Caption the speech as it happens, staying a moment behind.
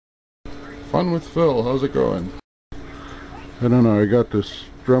Fun with Phil, how's it going? I don't know, I got this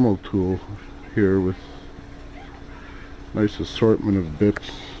Dremel tool here with nice assortment of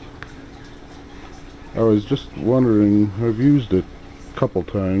bits. I was just wondering, I've used it a couple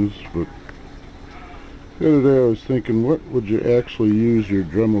times, but the other day I was thinking, what would you actually use your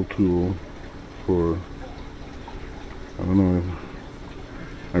Dremel tool for? I don't know.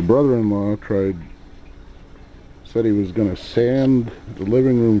 My brother-in-law said he was going to sand the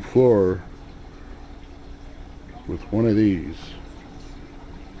living room floor with one of these.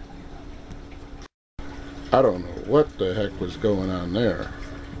 I don't know what the heck was going on there.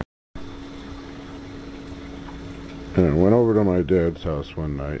 And I went over to my dad's house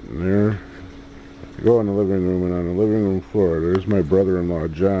one night, and there, I go in the living room, and on the living room floor, there's my brother-in-law,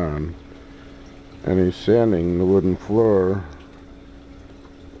 John, and he's sanding the wooden floor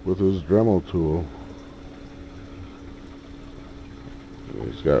with his Dremel tool.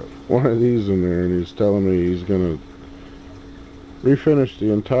 He's got one of these in there, and he's telling me he's gonna refinish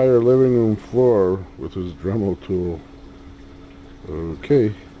the entire living room floor with his Dremel tool.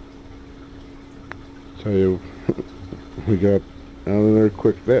 Okay. Tell you, we got out of there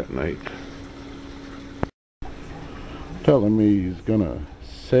quick that night. Telling me he's gonna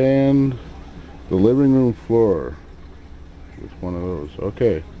sand the living room floor with one of those.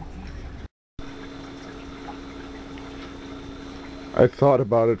 Okay. I thought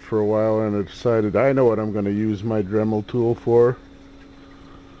about it for a while and I decided I know what I'm going to use my Dremel tool for.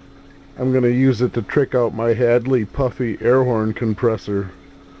 I'm going to use it to trick out my Hadley Puffy air horn compressor.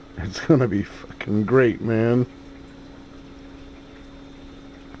 It's going to be fucking great, man.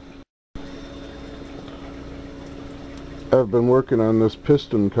 I've been working on this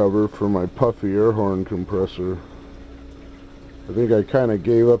piston cover for my Puffy air horn compressor. I think I kind of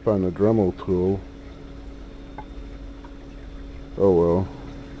gave up on the Dremel tool. Oh well.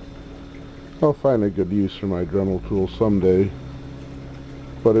 I'll find a good use for my Dremel tool someday.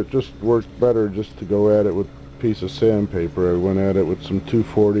 But it just worked better just to go at it with a piece of sandpaper. I went at it with some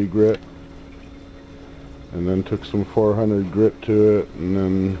 240 grit. And then took some 400 grit to it. And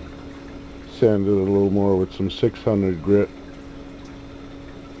then sanded it a little more with some 600 grit.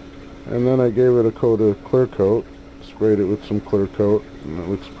 And then I gave it a coat of clear coat. Sprayed it with some clear coat. And it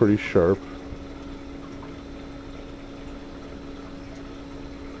looks pretty sharp.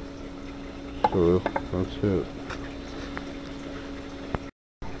 So that's it.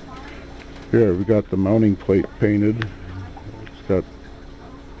 Here we got the mounting plate painted. It's got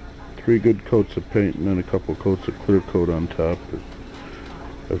 3 good coats of paint and then a couple coats of clear coat on top.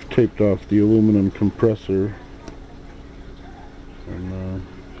 I've taped off the aluminum compressor and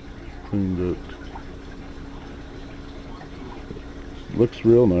cleaned it. Looks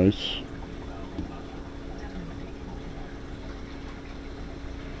real nice.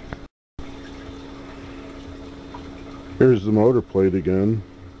 Here's the motor plate again,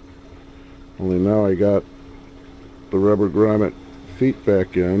 only now I got the rubber grommet feet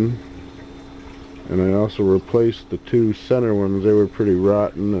back in, and I also replaced the 2 center ones. They were pretty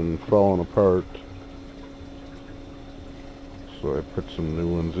rotten and falling apart, so I put some new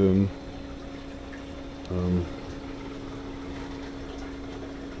ones in.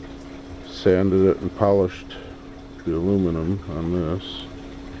 Sanded it and polished the aluminum on this.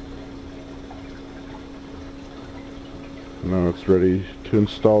 Now it's ready to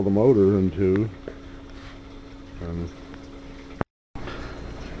install the motor into. And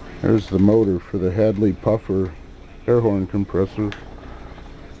there's the motor for the Hadley Puffer air horn compressor.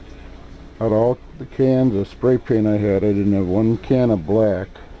 Out of all the cans of spray paint I had, I didn't have one can of black,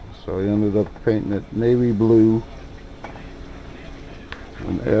 so I ended up painting it navy blue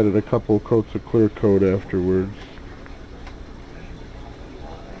and added a couple coats of clear coat afterwards.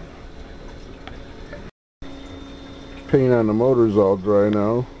 Paint on the motor's all dry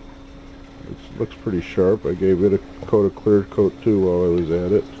now. It looks pretty sharp. I gave it a coat of clear coat too while I was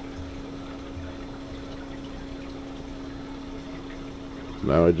at it.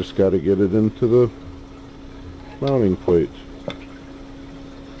 Now I just got to get it into the mounting plate.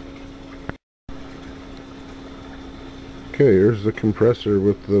 Okay, here's the compressor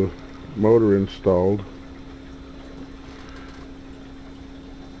with the motor installed.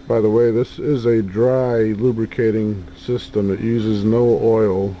 By the way, this is a dry lubricating system. It uses no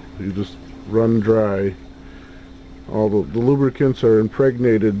oil. You just run dry. All the lubricants are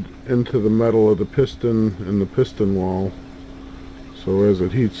impregnated into the metal of the piston and the piston wall. So as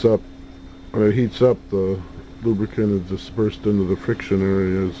it heats up, when it heats up, the lubricant is dispersed into the friction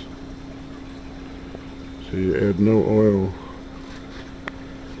areas. So you add no oil.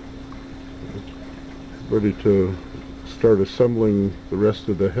 Ready to start assembling the rest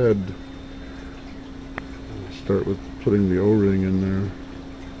of the head start with putting the O-ring in there.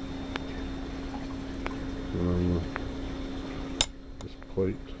 This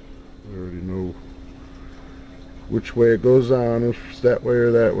plate, I already know which way it goes on. If it's that way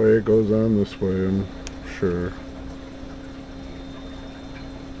or that way, it goes on this way, I'm sure.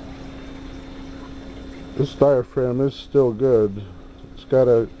 This diaphragm is still good. It's got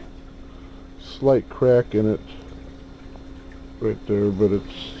a slight crack in it right there, but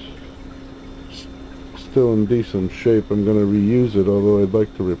it's still in decent shape. I'm going to reuse it, although I'd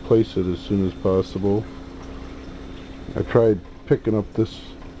like to replace it as soon as possible. I tried picking up this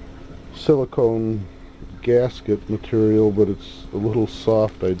silicone gasket material, but it's a little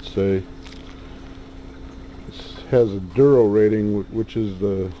soft, I'd say. It has a Duro rating, which is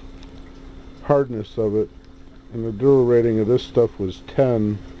the hardness of it, and the Duro rating of this stuff was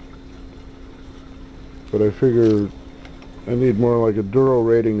 10, but I figure I need more like a Duro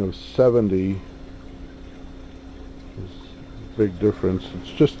rating of 70. It's a big difference.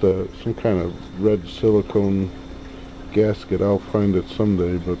 It's just some kind of red silicone gasket. I'll find it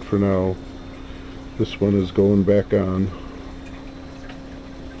someday, but for now this one is going back on.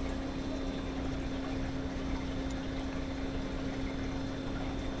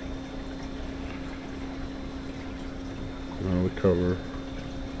 Now the cover.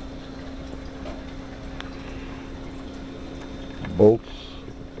 Bolts,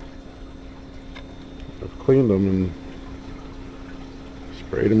 I've cleaned them and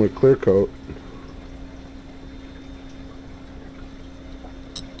sprayed them with clear coat.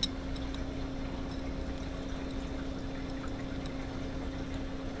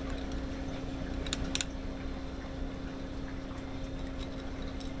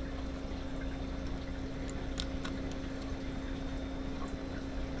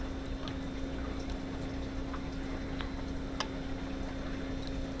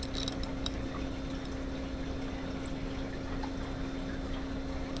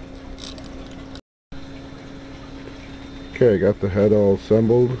 Okay, I got the head all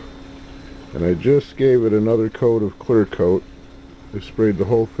assembled, and I just gave it another coat of clear coat. I sprayed the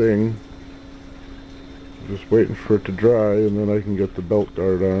whole thing, just waiting for it to dry, and then I can get the belt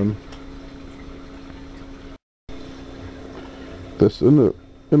guard on. This inlet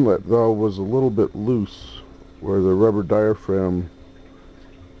valve was a little bit loose, where the rubber diaphragm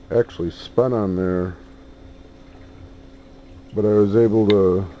actually spun on there, but I was able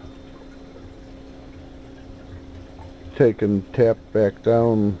to take and tap back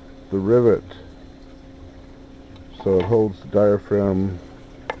down the rivet so it holds the diaphragm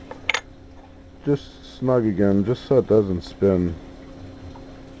just snug again, just so it doesn't spin.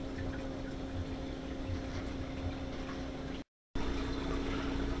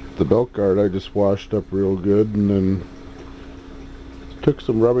 The belt guard I just washed up real good, and then took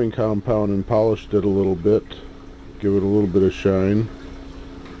some rubbing compound and polished it a little bit, give it a little bit of shine.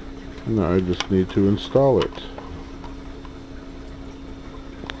 And now I just need to install it.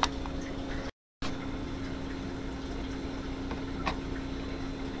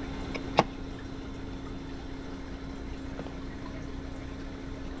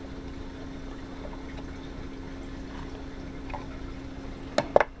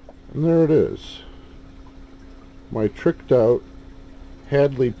 And there it is, my tricked out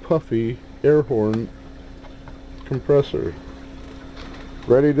Hadley Puffy air horn compressor,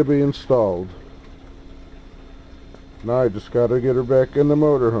 ready to be installed. Now I just gotta get her back in the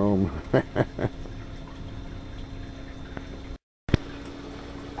motorhome.